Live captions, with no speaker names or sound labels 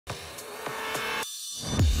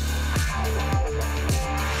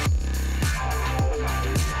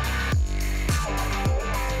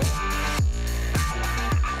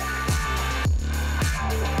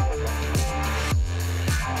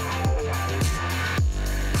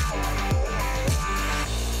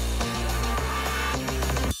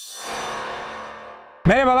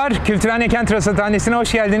Merhabalar, Kültürhane Kent Rasathanesi'ne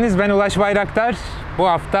hoş geldiniz. Ben Ulaş Bayraktar. Bu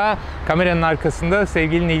hafta kameranın arkasında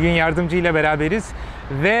sevgili Nilgün Yardımcı ile beraberiz.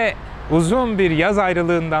 Ve uzun bir yaz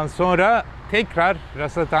ayrılığından sonra tekrar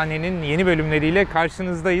Rasathane'nin yeni bölümleriyle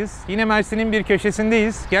karşınızdayız. Yine Mersin'in bir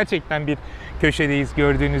köşesindeyiz. Gerçekten bir köşedeyiz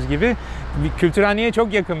gördüğünüz gibi. Kültürhane'ye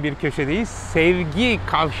çok yakın bir köşedeyiz. Sevgi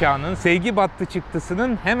kavşağının, sevgi battı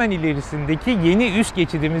çıktısının hemen ilerisindeki yeni üst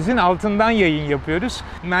geçidimizin altından yayın yapıyoruz.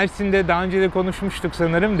 Mersin'de daha önce de konuşmuştuk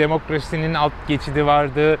sanırım. Demokrasinin alt geçidi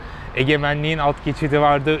vardı, egemenliğin alt geçidi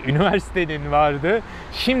vardı, üniversitenin vardı.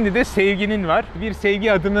 Şimdi de sevginin var. Bir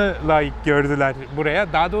sevgi adını layık gördüler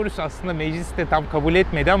buraya. Daha doğrusu aslında meclis de tam kabul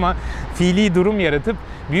etmedi ama fiili durum yaratıp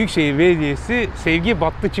Büyükşehir Belediyesi sevgi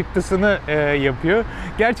battı çıktısını yapıyor.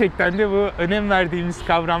 Gerçekten de bu önem verdiğimiz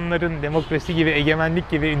kavramların, demokrasi gibi, egemenlik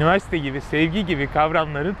gibi, üniversite gibi, sevgi gibi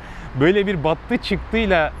kavramların böyle bir battı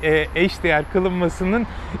çıktıyla eşdeğer kılınmasının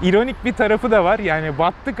ironik bir tarafı da var. Yani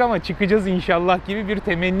battık ama çıkacağız inşallah gibi bir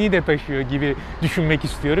temenni de taşıyor gibi düşünmek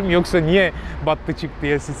istiyorum. Yoksa niye battı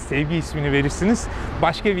çıktıya siz sevgi ismini verirsiniz?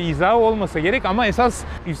 Başka bir izahı olmasa gerek ama esas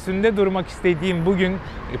üstünde durmak istediğim, bugün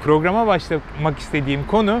programa başlamak istediğim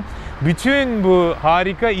konu bütün bu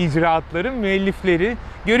harika icraatların müellifleri.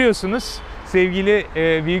 Görüyorsunuz sevgili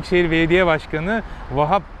Büyükşehir Belediye Başkanı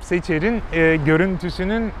Vahap Seçer'in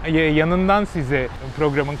görüntüsünün yanından size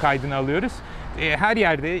programın kaydını alıyoruz. Her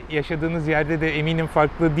yerde, yaşadığınız yerde de eminim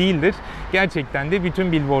farklı değildir. Gerçekten de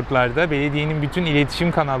bütün billboardlarda, belediyenin bütün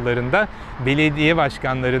iletişim kanallarında belediye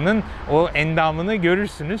başkanlarının o endamını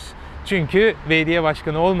görürsünüz. Çünkü belediye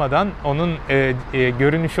başkanı olmadan, onun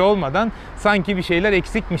görünüşü olmadan sanki bir şeyler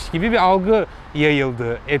eksikmiş gibi bir algı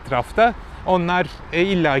yayıldı etrafta. Onlar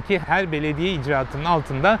illaki her belediye icraatının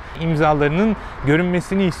altında imzalarının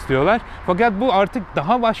görünmesini istiyorlar. Fakat bu artık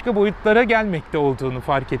daha başka boyutlara gelmekte olduğunu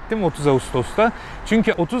fark ettim 30 Ağustos'ta.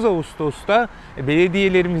 Çünkü 30 Ağustos'ta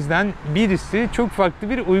belediyelerimizden birisi çok farklı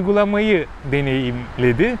bir uygulamayı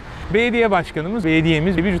deneyimledi. Belediye başkanımız,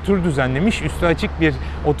 belediyemiz bir tur düzenlemiş. Üstü açık bir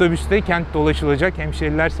otobüste kent dolaşılacak,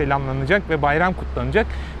 hemşehriler selamlanacak ve bayram kutlanacak.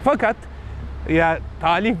 Fakat ya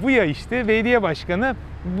talih bu ya işte, belediye başkanı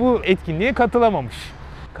bu etkinliğe katılamamış.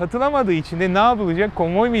 Katılamadığı için de ne yapılacak?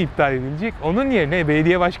 Konvoy mu iptal edilecek? Onun yerine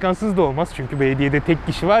belediye başkansız da olmaz. Çünkü belediyede tek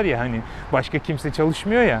kişi var ya, hani başka kimse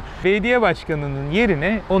çalışmıyor ya. Belediye başkanının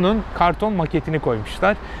yerine onun karton maketini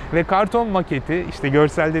koymuşlar. Ve karton maketi, işte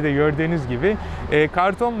görselde de gördüğünüz gibi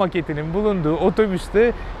karton maketinin bulunduğu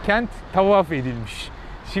otobüste kent tavaf edilmiş.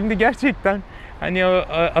 Şimdi gerçekten hani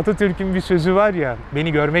Atatürk'ün bir sözü var ya,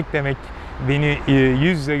 beni görmek demek, beni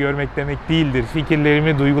yüz yüze görmek demek değildir.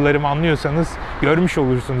 Fikirlerimi, duygularımı anlıyorsanız görmüş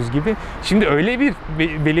olursunuz gibi. Şimdi öyle bir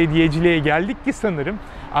belediyeciliğe geldik ki sanırım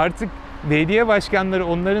artık belediye başkanları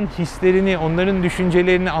onların hislerini, onların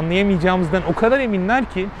düşüncelerini anlayamayacağımızdan o kadar eminler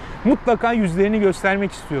ki mutlaka yüzlerini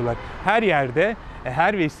göstermek istiyorlar. Her yerde,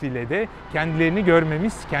 her vesilede kendilerini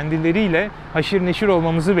görmemiz, kendileriyle haşır neşir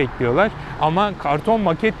olmamızı bekliyorlar. Ama karton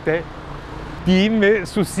maket de diyeyim ve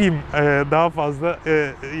susayım, daha fazla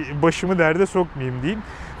başımı derde sokmayayım diyeyim.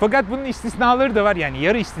 Fakat bunun istisnaları da var, yani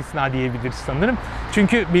yarı istisna diyebiliriz sanırım.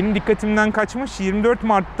 Çünkü benim dikkatimden kaçmış, 24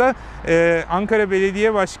 Mart'ta Ankara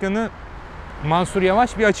Belediye Başkanı Mansur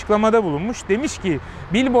Yavaş bir açıklamada bulunmuş. Demiş ki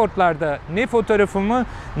billboardlarda ne fotoğrafımı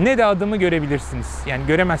ne de adımı görebilirsiniz. Yani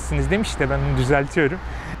göremezsiniz demiş de ben onu düzeltiyorum.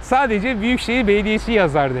 Sadece Büyükşehir Belediyesi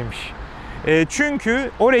yazar demiş.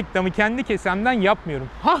 Çünkü o reklamı kendi kesemden yapmıyorum.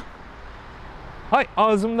 Hay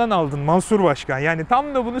ağzımdan aldın Mansur Başkan. Yani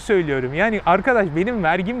tam da bunu söylüyorum. Yani arkadaş, benim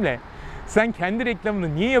vergimle sen kendi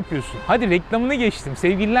reklamını niye yapıyorsun? Hadi reklamını geçtim.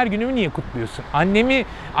 Sevgililer Günü'nü niye kutluyorsun?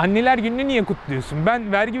 Anneler Günü'nü niye kutluyorsun?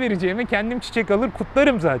 Ben vergi vereceğime kendim çiçek alır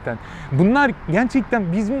kutlarım zaten. Bunlar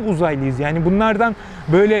gerçekten biz mi uzaylıyız? Yani bunlardan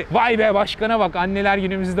böyle vay be başkana bak anneler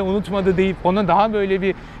günümüzü de unutmadı deyip ona daha böyle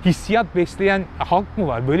bir hissiyat besleyen halk mı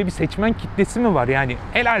var? Böyle bir seçmen kitlesi mi var? Yani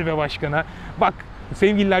helal be başkana bak,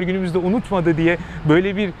 sevgililer günümüzde unutmadı diye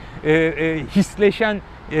böyle bir hisleşen,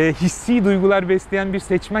 hissi duygular besleyen bir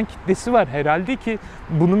seçmen kitlesi var. Herhalde ki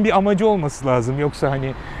bunun bir amacı olması lazım. Yoksa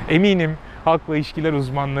hani eminim halkla ilişkiler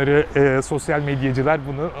uzmanları, sosyal medyacılar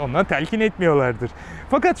bunu ona telkin etmiyorlardır.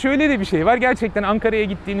 Fakat şöyle de bir şey var. Gerçekten Ankara'ya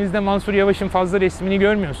gittiğinizde Mansur Yavaş'ın fazla resmini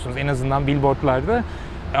görmüyorsunuz. En azından billboardlarda.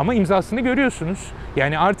 Ama imzasını görüyorsunuz.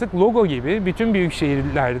 Yani artık logo gibi bütün büyük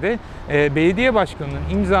şehirlerde belediye başkanının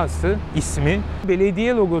imzası, ismi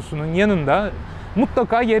belediye logosunun yanında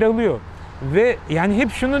mutlaka yer alıyor. Ve yani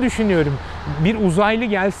hep şunu düşünüyorum. Bir uzaylı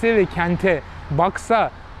gelse ve kente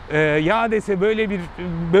baksa, ya dese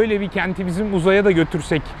böyle bir kenti bizim uzaya da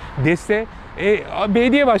götürsek dese,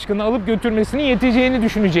 belediye başkanı alıp götürmesinin yeteceğini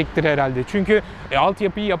düşünecektir herhalde. Çünkü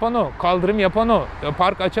altyapıyı yapan o, kaldırım yapan o,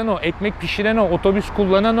 park açan o, ekmek pişiren o, otobüs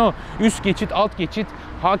kullanan o, üst geçit, alt geçit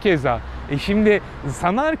hakeza. Şimdi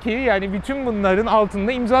sanar ki yani bütün bunların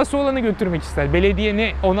altında imzası olanı götürmek ister. Belediye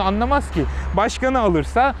ne onu anlamaz ki. Başkanı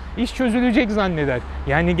alırsa iş çözülecek zanneder.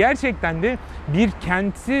 Yani gerçekten de bir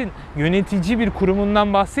kentin yönetici bir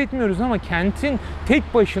kurumundan bahsetmiyoruz ama kentin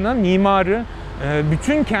tek başına mimarı,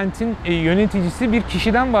 bütün kentin yöneticisi bir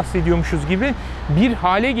kişiden bahsediyormuşuz gibi bir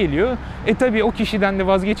hale geliyor. Tabii o kişiden de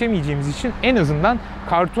vazgeçemeyeceğimiz için en azından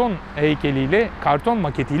karton heykeliyle, karton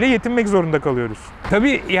maketiyle yetinmek zorunda kalıyoruz.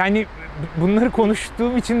 Tabii yani bunları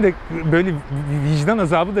konuştuğum için de böyle vicdan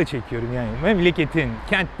azabı da çekiyorum yani. Memleketin,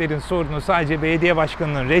 kentlerin sorunu sadece belediye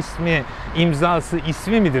başkanının resmi, imzası,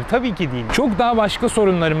 ismi midir? Tabii ki değil. Çok daha başka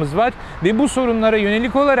sorunlarımız var ve bu sorunlara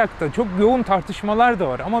yönelik olarak da çok yoğun tartışmalar da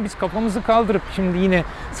var. Ama biz kafamızı kaldırıp şimdi yine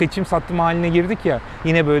seçim sattım haline girdik ya.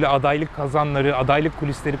 Yine böyle adaylık kazanları, adaylık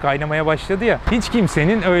kulisleri kaynamaya başladı ya. Hiç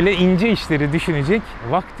kimsenin öyle ince işleri düşünecek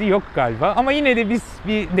vakti yok galiba. Ama yine de biz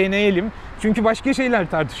bir deneyelim. Çünkü başka şeyler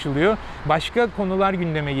tartışılıyor, başka konular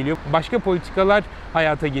gündeme geliyor, başka politikalar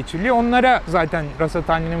hayata geçiriliyor. Onlara zaten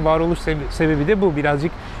rasathanenin varoluş sebebi de bu.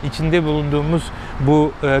 Birazcık içinde bulunduğumuz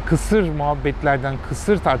bu kısır muhabbetlerden,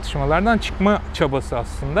 kısır tartışmalardan çıkma çabası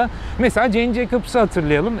aslında. Mesela Jane Jacobs'ı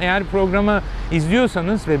hatırlayalım. Eğer programı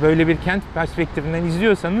izliyorsanız ve böyle bir kent perspektifinden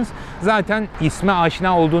izliyorsanız zaten isme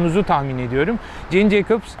aşina olduğunuzu tahmin ediyorum. Jane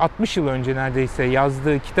Jacobs 60 yıl önce neredeyse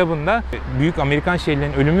yazdığı kitabında Büyük Amerikan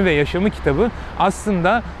Şehirlerin Ölümü ve Yaşamı kitabı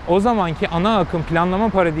aslında o zamanki ana akım planlama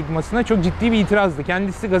paradigmasına çok ciddi bir itirazdı.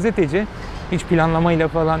 Kendisi gazeteci, hiç planlamayla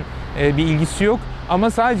falan bir ilgisi yok. Ama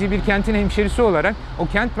sadece bir kentin hemşerisi olarak o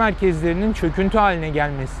kent merkezlerinin çöküntü haline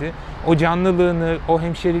gelmesi, o canlılığını, o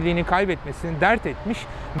hemşeriliğini kaybetmesini dert etmiş.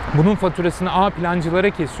 Bunun faturasını plancılara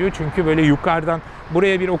kesiyor. Çünkü böyle yukarıdan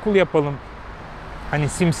buraya bir okul yapalım, hani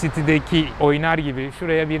SimCity'deki oynar gibi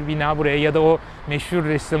şuraya bir bina, buraya ya da o meşhur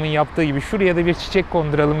ressamın yaptığı gibi şuraya da bir çiçek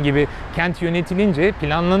konduralım gibi kent yönetilince,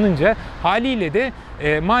 planlanınca haliyle de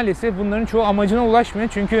maalesef bunların çoğu amacına ulaşmıyor.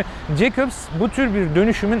 Çünkü Jacobs bu tür bir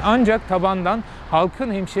dönüşümün ancak tabandan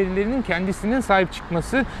halkın, hemşerilerinin kendisinin sahip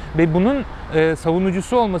çıkması ve bunun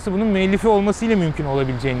savunucusu olması, bunun müellifi olmasıyla mümkün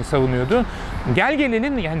olabileceğini savunuyordu. Gel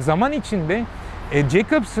gelelim yani zaman içinde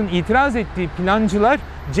Jacobs'ın itiraz ettiği plancılar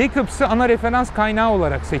Jacobs'ı ana referans kaynağı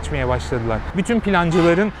olarak seçmeye başladılar. Bütün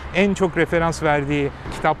plancıların en çok referans verdiği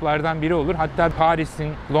kitaplardan biri olur. Hatta Paris'in,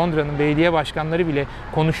 Londra'nın belediye başkanları bile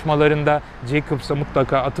konuşmalarında Jacobs'a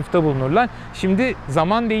mutlaka atıfta bulunurlar. Şimdi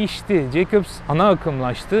zaman değişti. Jacobs ana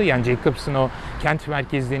akımlaştı. Yani Jacobs'ın o kent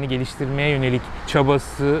merkezlerini geliştirmeye yönelik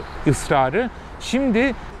çabası, ısrarı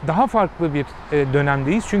şimdi daha farklı bir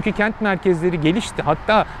dönemdeyiz. Çünkü kent merkezleri gelişti.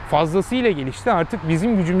 Hatta fazlasıyla gelişti. Artık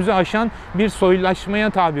bizim gücümüzü aşan bir soylulaşmaya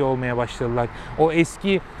tabi olmaya başladılar. O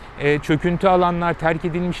eski çöküntü alanlar, terk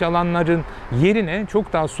edilmiş alanların yerine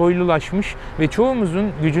çok daha soylulaşmış ve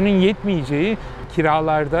çoğumuzun gücünün yetmeyeceği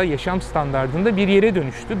kiralarda, yaşam standardında bir yere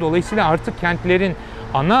dönüştü. Dolayısıyla artık kentlerin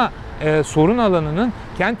ana sorun alanının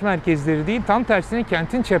kent merkezleri değil, tam tersine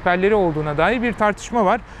kentin çeperleri olduğuna dair bir tartışma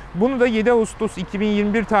var. Bunu da 7 Ağustos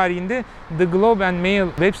 2021 tarihinde The Globe and Mail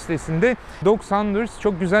web sitesinde Doug Saunders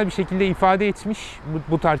çok güzel bir şekilde ifade etmiş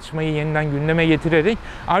bu tartışmayı yeniden gündeme getirerek.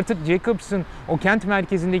 Artık Jacobs'ın o kent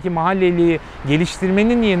merkezindeki mahalleliği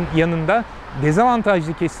geliştirmenin yanında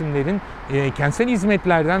dezavantajlı kesimlerin kentsel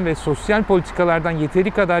hizmetlerden ve sosyal politikalardan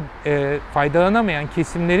yeteri kadar faydalanamayan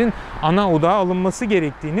kesimlerin ana odağa alınması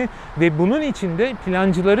gerektiğini ve bunun için de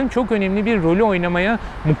plancıların çok önemli bir rolü oynamaya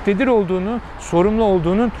muktedir olduğunu, sorumlu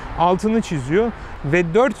olduğunun altını çiziyor.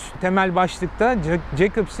 Ve 4 temel başlıkta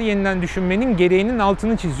Jacobs'ı yeniden düşünmenin gereğinin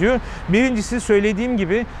altını çiziyor. Birincisi söylediğim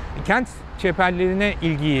gibi kent çeperlerine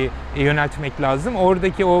ilgiyi yöneltmek lazım.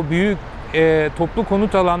 Oradaki o büyük toplu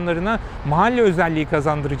konut alanlarına mahalle özelliği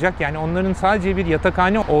kazandıracak. Yani onların sadece bir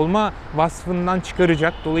yatakhane olma vasfından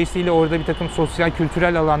çıkaracak. Dolayısıyla orada bir takım sosyal,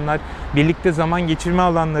 kültürel alanlar, birlikte zaman geçirme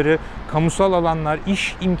alanları, kamusal alanlar,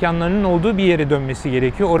 iş imkanlarının olduğu bir yere dönmesi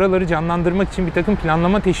gerekiyor. Oraları canlandırmak için bir takım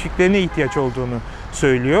planlama teşviklerine ihtiyaç olduğunu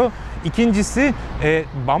söylüyor. İkincisi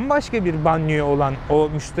bambaşka bir banliyö olan o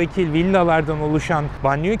müstakil villalardan oluşan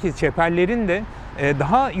banliyö çeperlerin de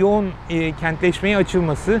daha yoğun kentleşmeye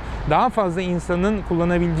açılması, daha fazla insanın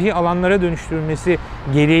kullanabileceği alanlara dönüştürülmesi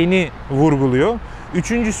gereğini vurguluyor.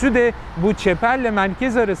 Üçüncüsü de bu çeperle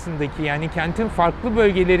merkez arasındaki yani kentin farklı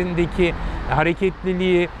bölgelerindeki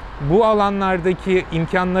hareketliliği, bu alanlardaki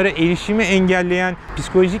imkanlara erişimi engelleyen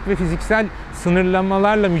psikolojik ve fiziksel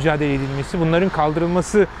sınırlamalarla mücadele edilmesi, bunların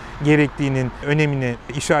kaldırılması gerektiğinin önemine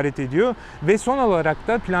işaret ediyor. Ve son olarak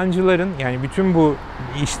da plancıların, yani bütün bu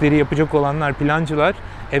işleri yapacak olanlar plancılar,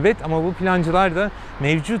 evet, ama bu plancılar da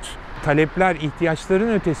mevcut talepler,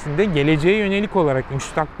 ihtiyaçların ötesinde geleceğe yönelik olarak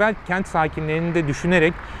müstakbel kent sakinlerini de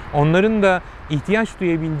düşünerek onların da ihtiyaç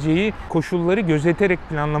duyabileceği koşulları gözeterek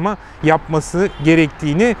planlama yapması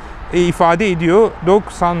gerektiğini ifade ediyor Doug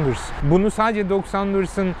Saunders. Bunu sadece Doug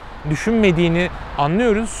Saunders'ın düşünmediğini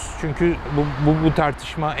anlıyoruz. Çünkü bu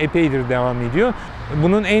tartışma epeydir devam ediyor.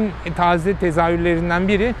 Bunun en taze tezahürlerinden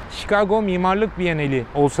biri Chicago Mimarlık Bienali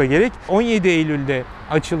olsa gerek. 17 Eylül'de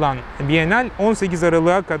açılan Bienal 18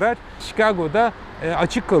 Aralık'a kadar Chicago'da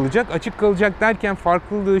açık kalacak. Açık kalacak derken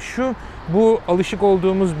farklılığı şu: bu alışık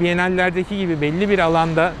olduğumuz bienallerdeki gibi belli bir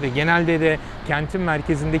alanda ve genelde de kentin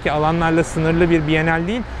merkezindeki alanlarla sınırlı bir bienal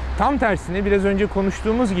değil. Tam tersine biraz önce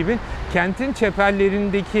konuştuğumuz gibi kentin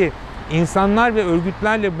çeperlerindeki insanlar ve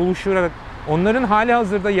örgütlerle buluşarak onların hali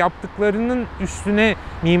hazırda yaptıklarının üstüne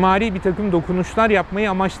mimari bir takım dokunuşlar yapmayı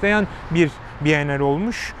amaçlayan bir bienal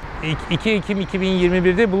olmuş. 2 Ekim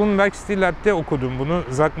 2021'de Bloomberg City Lab'de okudum bunu.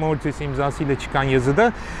 Zach Mortis imzasıyla çıkan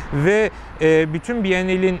yazıda ve bütün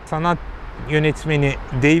bienalin sanat yönetmeni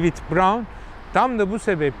David Brown tam da bu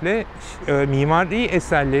sebeple mimari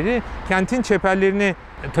eserleri kentin çeperlerine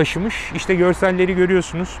taşımış. İşte görselleri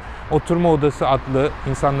görüyorsunuz. Oturma odası adlı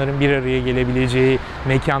insanların bir araya gelebileceği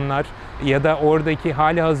mekanlar ya da oradaki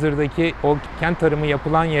hali hazırdaki o kent tarımı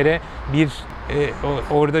yapılan yere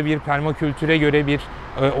orada bir permakültüre göre bir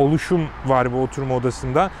oluşum var bu oturma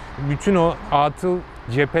odasında. Bütün o atıl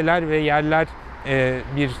cepheler ve yerler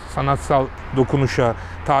bir sanatsal dokunuşa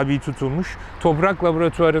tabi tutulmuş. Toprak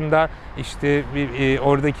laboratuvarında işte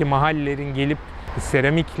oradaki mahallelerin gelip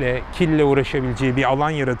seramikle, kille uğraşabileceği bir alan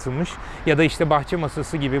yaratılmış. Ya da işte bahçe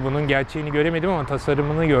masası gibi, bunun gerçeğini göremedim ama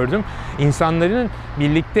tasarımını gördüm. İnsanların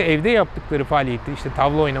birlikte evde yaptıkları faaliyette, işte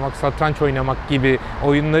tavla oynamak, satranç oynamak gibi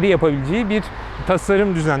oyunları yapabileceği bir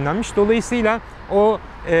tasarım düzenlenmiş. Dolayısıyla o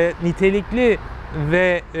nitelikli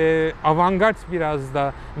ve avantgard biraz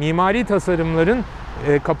da mimari tasarımların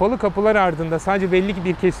kapalı kapılar ardında sadece belli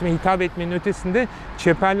bir kesime hitap etmenin ötesinde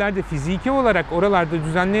çeperlerde fiziki olarak oralarda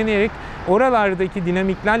düzenlenerek oralardaki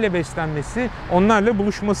dinamiklerle beslenmesi, onlarla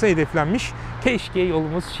buluşması hedeflenmiş. Keşke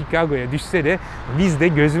yolumuz Chicago'ya düşse de biz de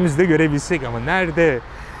gözümüzle görebilsek, ama nerede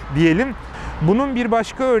diyelim. Bunun bir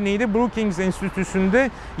başka örneği de Brookings Enstitüsü'nde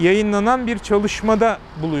yayınlanan bir çalışmada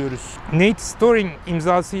buluyoruz. Nate Storing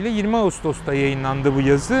imzasıyla 20 Ağustos'ta yayınlandı bu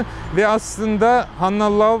yazı ve aslında Hannah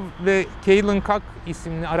Love ve Kaylin Cock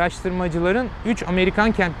isimli araştırmacıların 3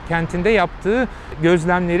 Amerikan kentinde yaptığı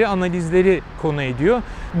gözlemleri, analizleri konu ediyor.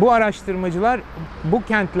 Bu araştırmacılar bu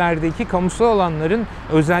kentlerdeki kamusal alanların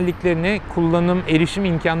özelliklerine, kullanım, erişim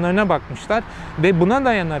imkanlarına bakmışlar ve buna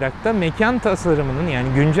dayanarak da mekan tasarımının, yani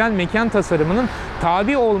güncel mekan tasarımının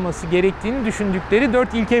tabi olması gerektiğini düşündükleri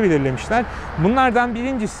 4 ilke belirlemişler. Bunlardan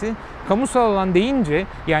birincisi, kamusal alan deyince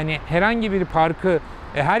yani herhangi bir parkı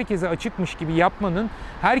herkese açıkmış gibi yapmanın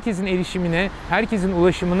herkesin erişimine, herkesin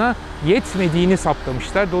ulaşımına yetmediğini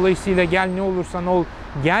saptamışlar. Dolayısıyla gel ne olursan ol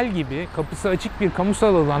gel gibi kapısı açık bir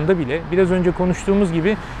kamusal alanda bile biraz önce konuştuğumuz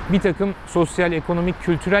gibi bir takım sosyal, ekonomik,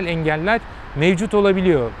 kültürel engeller mevcut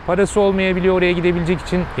olabiliyor. Parası olmayabiliyor oraya gidebilecek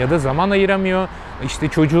için ya da zaman ayıramıyor. İşte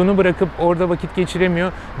çocuğunu bırakıp orada vakit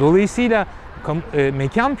geçiremiyor. Dolayısıyla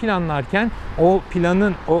mekan planlarken o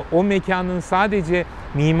planın, o mekanın sadece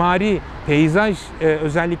mimari, peyzaj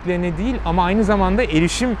özelliklerine değil ama aynı zamanda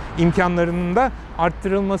erişim imkanlarının da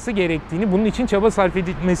arttırılması gerektiğini, bunun için çaba sarf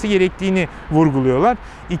edilmesi gerektiğini vurguluyorlar.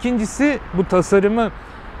 İkincisi, bu tasarımı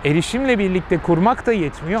erişimle birlikte kurmak da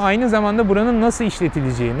yetmiyor. Aynı zamanda buranın nasıl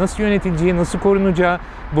işletileceği, nasıl yönetileceği, nasıl korunacağı,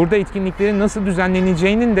 burada etkinliklerin nasıl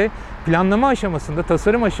düzenleneceğinin de planlama aşamasında,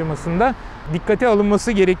 tasarım aşamasında dikkate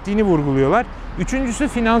alınması gerektiğini vurguluyorlar. Üçüncüsü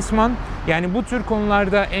finansman. Yani bu tür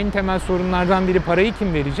konularda en temel sorunlardan biri parayı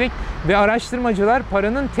kim verecek? Ve araştırmacılar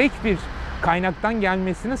paranın tek bir kaynaktan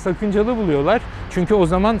gelmesini sakıncalı buluyorlar. Çünkü o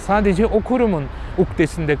zaman sadece o kurumun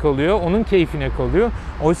ukdesinde kalıyor, onun keyfine kalıyor.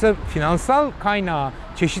 Oysa finansal kaynağı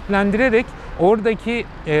çeşitlendirerek oradaki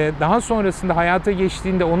daha sonrasında hayata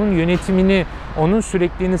geçtiğinde onun yönetimini, onun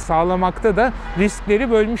sürekliliğini sağlamakta da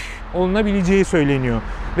riskleri bölmüş olunabileceği söyleniyor.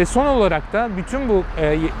 Ve son olarak da bütün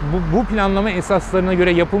bu planlama esaslarına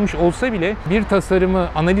göre yapılmış olsa bile bir tasarımı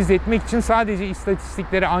analiz etmek için sadece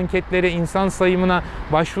istatistiklere, anketlere, insan sayımına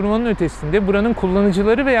başvurmanın ötesinde buranın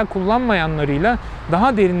kullanıcıları veya kullanmayanlarıyla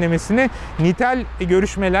daha derinlemesine nitel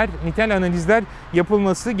görüşmeler, nitel analizler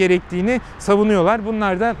yapılması gerektiğini savunuyorlar.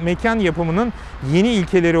 Bunlar da mekan yapımının yeni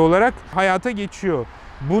ilkeleri olarak hayata geçiyor.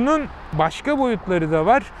 Bunun başka boyutları da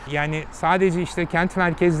var. Yani sadece işte kent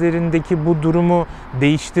merkezlerindeki bu durumu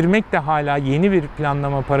değiştirmek de hala yeni bir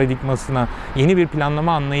planlama paradigmasına, yeni bir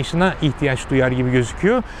planlama anlayışına ihtiyaç duyar gibi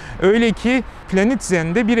gözüküyor. Öyle ki Planet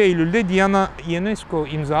Zen'de 1 Eylül'de Diana UNESCO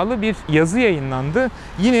imzalı bir yazı yayınlandı.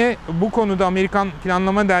 Yine bu konuda Amerikan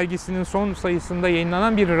Planlama Dergisi'nin son sayısında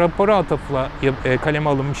yayınlanan bir rapora atıfla kaleme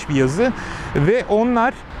alınmış bir yazı. Ve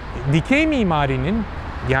onlar dikey mimarinin,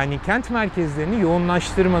 yani kent merkezlerini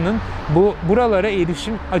yoğunlaştırmanın buralara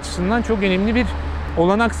erişim açısından çok önemli bir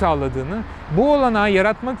olanak sağladığını, bu olanağı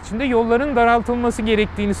yaratmak için de yolların daraltılması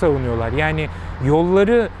gerektiğini savunuyorlar. Yani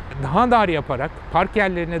yolları daha dar yaparak, park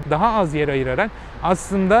yerlerine daha az yer ayırarak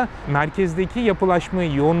aslında merkezdeki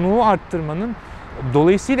yapılaşmayı, yoğunluğu arttırmanın,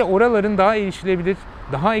 dolayısıyla oraların daha erişilebilir,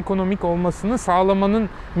 daha ekonomik olmasını sağlamanın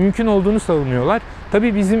mümkün olduğunu savunuyorlar.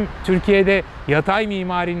 Tabii bizim Türkiye'de yatay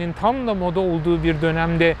mimarinin tam da moda olduğu bir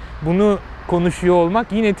dönemde bunu konuşuyor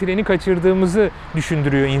olmak yine treni kaçırdığımızı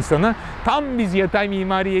düşündürüyor insana. Tam biz yatay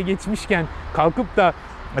mimariye geçmişken kalkıp da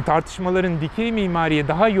tartışmaların dikey mimariye,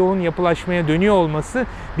 daha yoğun yapılaşmaya dönüyor olması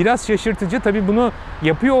biraz şaşırtıcı. Tabii bunu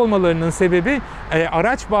yapıyor olmalarının sebebi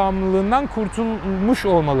araç bağımlılığından kurtulmuş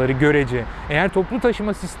olmaları görece. Eğer toplu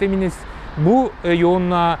taşıma sisteminiz bu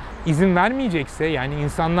yoğunluğa izin vermeyecekse, yani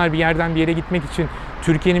insanlar bir yerden bir yere gitmek için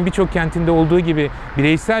Türkiye'nin birçok kentinde olduğu gibi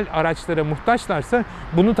bireysel araçlara muhtaçlarsa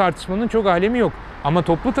bunu tartışmanın çok alemi yok. Ama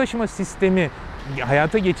toplu taşıma sistemi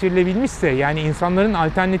hayata geçirilebilmişse, yani insanların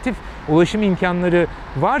alternatif ulaşım imkanları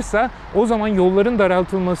varsa, o zaman yolların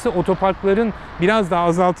daraltılması, otoparkların biraz daha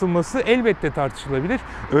azaltılması elbette tartışılabilir.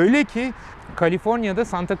 Öyle ki Kaliforniya'da,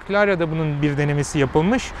 Santa Clara'da bunun bir denemesi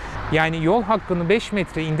yapılmış. Yani yol hakkını 5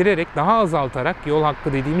 metre indirerek, daha azaltarak, yol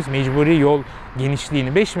hakkı dediğimiz mecburi yol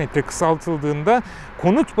genişliğini 5 metre kısaltıldığında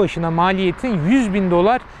konut başına maliyetin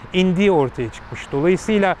 $100.000 indiği ortaya çıkmış.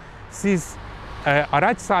 Dolayısıyla siz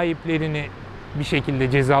araç sahiplerini bir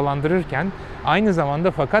şekilde cezalandırırken aynı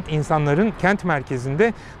zamanda fakat insanların kent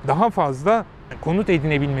merkezinde daha fazla konut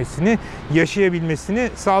edinebilmesini, yaşayabilmesini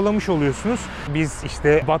sağlamış oluyorsunuz. Biz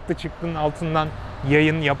işte battı çıktının altından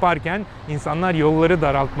yayın yaparken insanlar yolları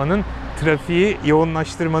daraltmanın, trafiği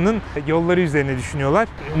yoğunlaştırmanın yolları üzerine düşünüyorlar.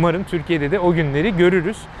 Umarım Türkiye'de de o günleri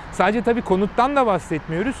görürüz. Sadece tabii konuttan da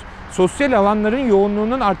bahsetmiyoruz. Sosyal alanların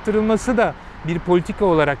yoğunluğunun arttırılması da bir politika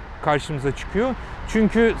olarak karşımıza çıkıyor.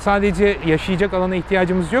 Çünkü sadece yaşayacak alana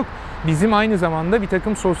ihtiyacımız yok. Bizim aynı zamanda bir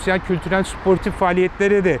takım sosyal, kültürel, sportif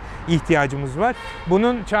faaliyetlere de ihtiyacımız var.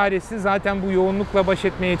 Bunun çaresi zaten bu yoğunlukla baş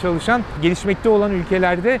etmeye çalışan gelişmekte olan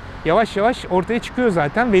ülkelerde yavaş yavaş ortaya çıkıyor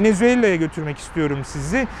zaten. Venezuela'ya götürmek istiyorum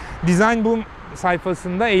sizi. Design Boom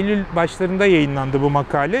sayfasında Eylül başlarında yayınlandı bu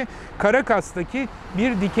makale. Caracas'taki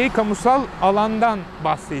bir dikey kamusal alandan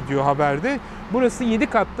bahsediyor haberde. Burası 7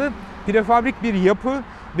 katlı prefabrik bir yapı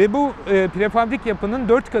ve bu prefabrik yapının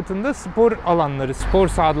 4 katında spor alanları, spor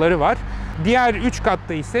sahaları var. Diğer 3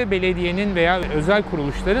 katta ise belediyenin veya özel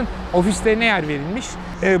kuruluşların ofislerine yer verilmiş.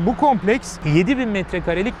 Bu kompleks 7.000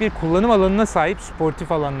 metrekarelik bir kullanım alanına sahip,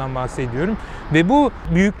 sportif alandan bahsediyorum. Ve bu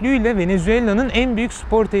büyüklüğüyle Venezuela'nın en büyük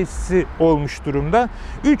spor tesisi olmuş durumda.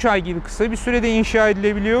 3 ay gibi kısa bir sürede inşa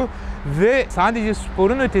edilebiliyor. Ve sadece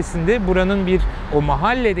sporun ötesinde buranın o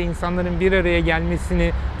mahallede insanların bir araya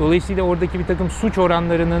gelmesini, dolayısıyla oradaki bir takım suç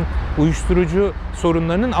oranlarının, uyuşturucu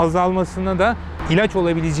sorunlarının azalmasına da ilaç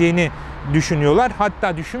olabileceğini düşünüyorlar.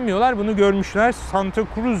 Hatta düşünmüyorlar, bunu görmüşler. Santa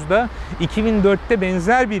Cruz'da 2004'te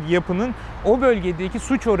benzer bir yapının o bölgedeki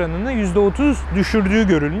suç oranını %30 düşürdüğü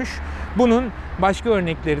görülmüş. Bunun başka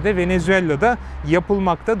örnekleri de Venezuela'da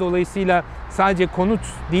yapılmakta. Dolayısıyla sadece konut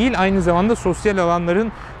değil, aynı zamanda sosyal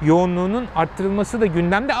alanların yoğunluğunun arttırılması da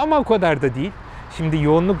gündemde, ama o kadar da değil. Şimdi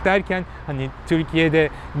yoğunluk derken hani Türkiye'de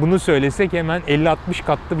bunu söylesek hemen 50-60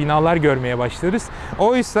 katlı binalar görmeye başlarız.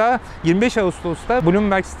 Oysa 25 Ağustos'ta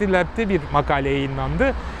Bloomberg City Lab'de bir makale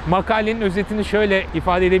yayınlandı. Makalenin özetini şöyle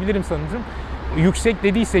ifade edebilirim sanırım. Yüksek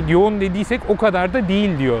dediysek, yoğun dediysek o kadar da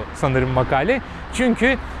değil diyor sanırım makale.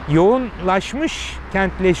 Çünkü yoğunlaşmış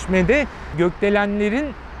kentleşmede gökdelenlerin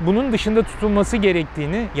bunun dışında tutulması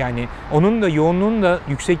gerektiğini, yani onun da yoğunluğun da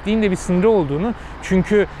yüksekliğin de bir sınırı olduğunu,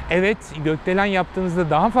 çünkü evet gökdelen yaptığınızda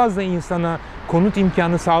daha fazla insana konut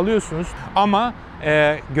imkanı sağlıyorsunuz ama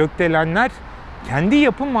gökdelenler kendi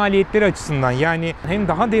yapım maliyetleri açısından, yani hem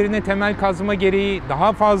daha derine temel kazma gereği,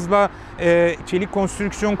 daha fazla çelik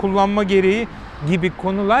konstrüksiyon kullanma gereği gibi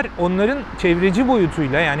konular onların çevreci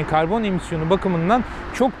boyutuyla, yani karbon emisyonu bakımından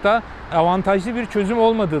çok da avantajlı bir çözüm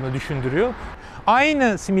olmadığını düşündürüyor.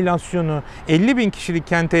 Aynı simülasyonu 50.000 kişilik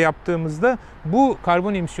kente yaptığımızda bu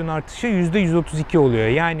karbon emisyonu artışı %132 oluyor.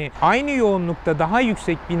 Yani aynı yoğunlukta daha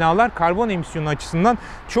yüksek binalar karbon emisyonu açısından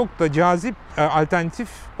çok da cazip alternatif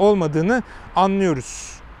olmadığını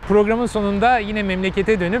anlıyoruz. Programın sonunda yine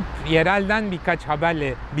memlekete dönüp yerelden birkaç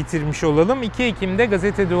haberle bitirmiş olalım. 2 Ekim'de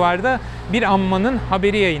Gazete Duvar'da bir anmanın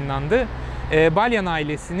haberi yayınlandı. Balyan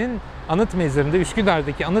ailesinin anıt mezarında,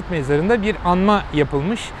 Üsküdar'daki anıt mezarında bir anma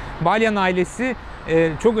yapılmış. Balyan ailesi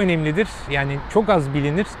çok önemlidir. Yani çok az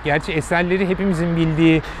bilinir. Gerçi eserleri hepimizin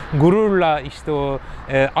bildiği, gururla işte o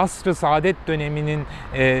asr-ı saadet döneminin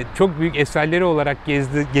çok büyük eserleri olarak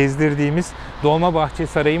gezdirdiğimiz Dolmabahçe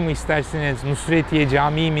Sarayı mı isterseniz, Nusretiye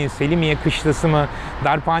Camii mi, Selimiye Kışlası mı,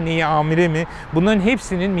 Darphane-i Amire mi? Bunların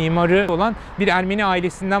hepsinin mimarı olan bir Ermeni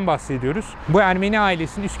ailesinden bahsediyoruz. Bu Ermeni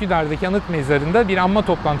ailesinin Üsküdar'daki anıt mezarında bir anma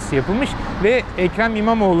toplantısı yapılmış ve Ekrem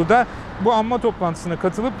İmamoğlu da bu anma toplantısına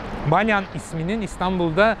katılıp Balyan isminin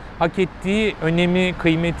İstanbul'da hak ettiği önemi,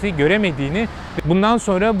 kıymeti göremediğini, bundan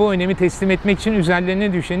sonra bu önemi teslim etmek için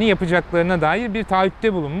üzerlerine düşeni yapacaklarına dair bir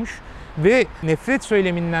taahhütte bulunmuş ve nefret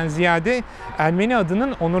söyleminden ziyade Ermeni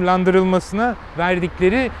adının onurlandırılmasına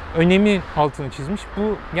verdikleri önemin altını çizmiş.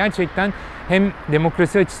 Bu gerçekten hem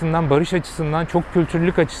demokrasi açısından, barış açısından, çok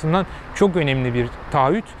kültürlülük açısından çok önemli bir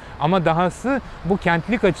taahhüt. Ama dahası bu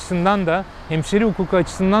kentlik açısından da, hemşeri hukuku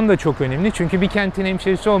açısından da çok önemli. Çünkü bir kentin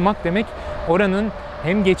hemşerisi olmak demek oranın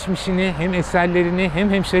hem geçmişini, hem eserlerini, hem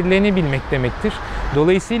hemşerilerini bilmek demektir.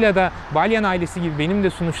 Dolayısıyla da Balyan ailesi gibi benim de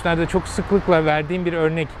sunuşlarda çok sıklıkla verdiğim bir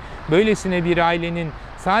örnek, böylesine bir ailenin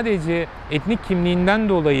sadece etnik kimliğinden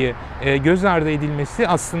dolayı göz ardı edilmesi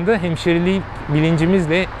aslında hemşerilik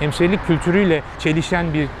bilincimizle, hemşerilik kültürüyle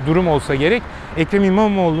çelişen bir durum olsa gerek. Ekrem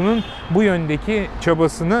İmamoğlu'nun bu yöndeki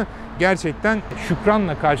çabasını gerçekten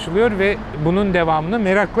şükranla karşılıyor ve bunun devamını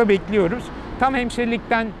merakla bekliyoruz. Tam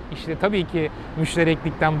hemşerilikten, işte tabii ki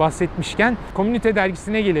müştereklikten bahsetmişken Komünite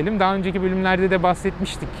dergisine gelelim. Daha önceki bölümlerde de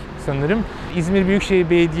bahsetmiştik sanırım. İzmir Büyükşehir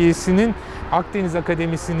Belediyesi'nin Akdeniz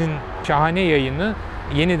Akademisi'nin şahane yayını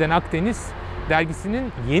Yeniden Akdeniz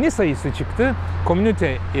dergisinin yeni sayısı çıktı.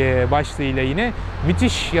 Komünite başlığıyla yine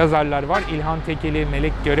müthiş yazarlar var. İlhan Tekeli,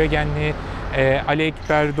 Melek Göregenli, Ali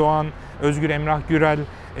Ekber Doğan, Özgür Emrah Gürel,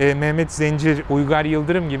 Mehmet Zencir, Uygar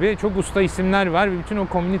Yıldırım gibi çok usta isimler var ve bütün o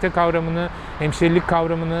komünite kavramını, hemşerilik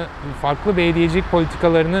kavramını, farklı belediyecilik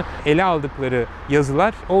politikalarını ele aldıkları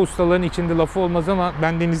yazılar. O ustaların içinde lafı olmaz ama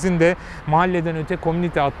bendenizin de Mahalleden Öte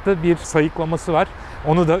Komünite adlı bir sayıklaması var.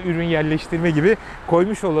 Onu da ürün yerleştirme gibi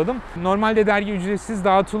koymuş olalım. Normalde dergi ücretsiz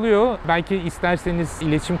dağıtılıyor. Belki isterseniz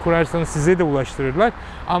iletişim kurarsanız size de ulaştırırlar.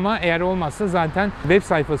 Ama eğer olmazsa zaten web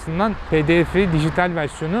sayfasından PDF'i, dijital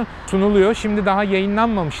versiyonu sunuluyor. Şimdi daha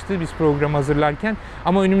yayınlanmamıştı biz programı hazırlarken.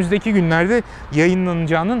 Ama önümüzdeki günlerde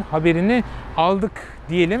yayınlanacağının haberini aldık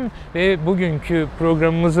diyelim ve bugünkü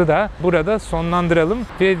programımızı da burada sonlandıralım.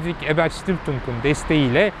 Friedrich Ebert Stiftung'un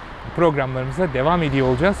desteğiyle programlarımıza devam ediyor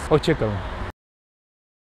olacağız. Hoşça kalın.